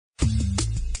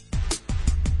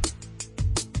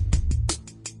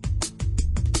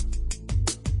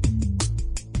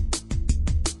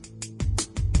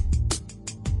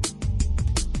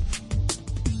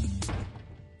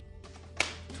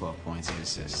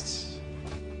assists.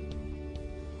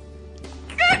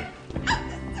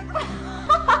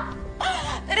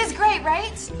 That is great,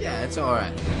 right? Yeah, it's all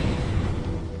right.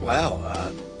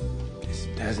 Wow, this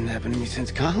hasn't happened to me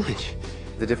since college.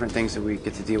 The different things that we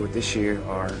get to deal with this year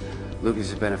are Lucas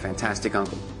has been a fantastic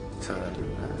uncle to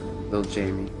little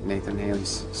Jamie, Nathan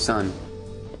Haley's son.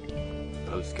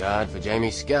 Post God for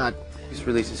Jamie Scott. He's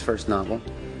released his first novel,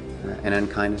 An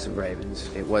Unkindness of Ravens.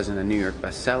 It wasn't a New York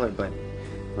bestseller, but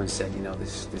everyone said, you know,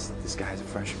 this guy has a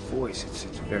fresh voice. It's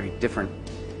very different.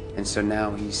 And so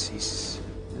now he's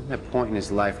at a point in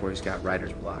his life where he's got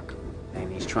writer's block.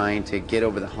 And he's trying to get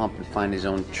over the hump and find his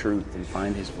own truth and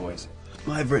find his voice.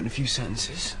 I've written a few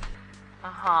sentences.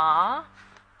 Uh-huh.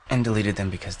 And deleted them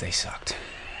because they sucked.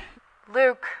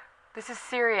 Luke, this is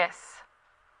serious.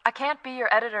 I can't be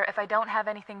your editor if I don't have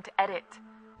anything to edit.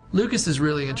 Lucas is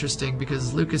really interesting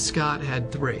because Lucas Scott had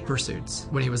 3 pursuits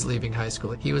when he was leaving high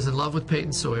school. He was in love with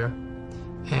Peyton Sawyer,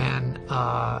 and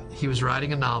he was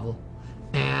writing a novel,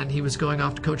 and he was going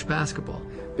off to coach basketball.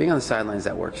 Being on the sidelines,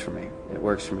 that works for me. It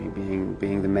works for me,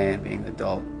 being the man, being the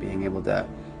adult, being able to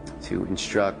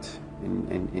instruct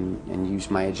and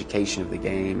use my education of the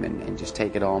game and just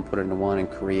take it all and put it into one and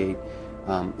create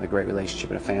a great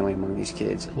relationship and a family among these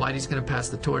kids. Whitey's going to pass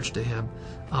the torch to him.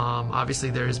 Obviously,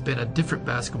 there has been a different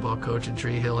basketball coach in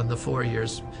Tree Hill in the 4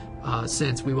 years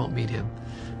since. We won't meet him.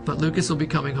 But Lucas will be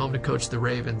coming home to coach the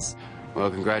Ravens.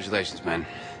 Well, congratulations, man.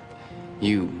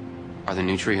 You are the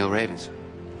new Tree Hill Ravens.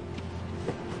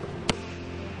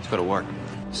 Let's go to work.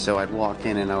 So I'd walk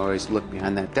in and I always look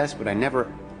behind that desk, but I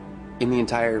never, in the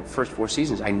entire first 4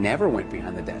 seasons, I never went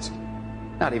behind the desk.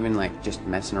 Not even like just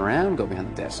messing around, go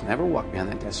behind the desk. Never walked behind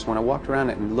that desk. When I walked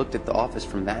around it and looked at the office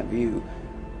from that view,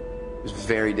 it was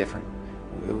very different.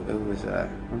 It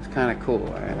was kind of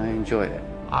cool. I enjoyed it.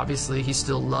 Obviously, he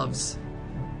still loves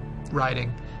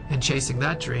writing and chasing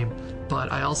that dream,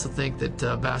 but I also think that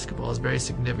basketball is very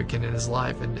significant in his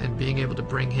life, and being able to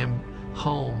bring him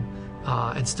home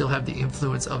and still have the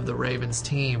influence of the Ravens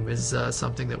team is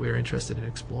something that we're interested in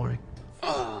exploring.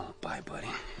 Oh, bye, buddy.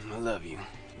 I love you.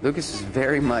 Lucas is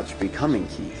very much becoming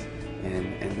Keith,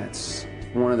 and that's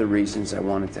one of the reasons I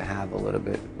wanted to have a little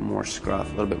bit more scruff,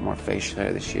 a little bit more facial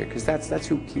hair this year, because that's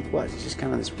who Keith was. He's just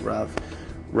kind of this rough,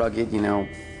 rugged, you know,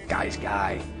 guy's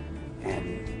guy.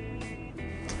 And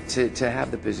to have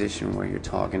the position where you're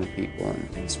talking to people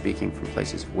and speaking from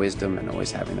places of wisdom and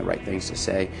always having the right things to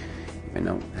say, even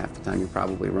though half the time you're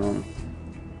probably wrong,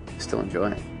 I still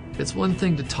enjoy it. It's one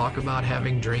thing to talk about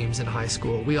having dreams in high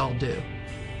school. We all do.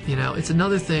 You know, it's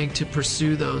another thing to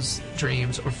pursue those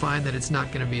dreams or find that it's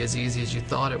not going to be as easy as you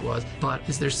thought it was. But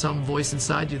is there some voice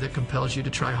inside you that compels you to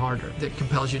try harder, that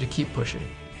compels you to keep pushing?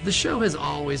 The show has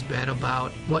always been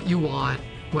about what you want,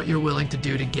 what you're willing to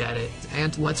do to get it,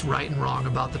 and what's right and wrong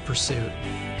about the pursuit.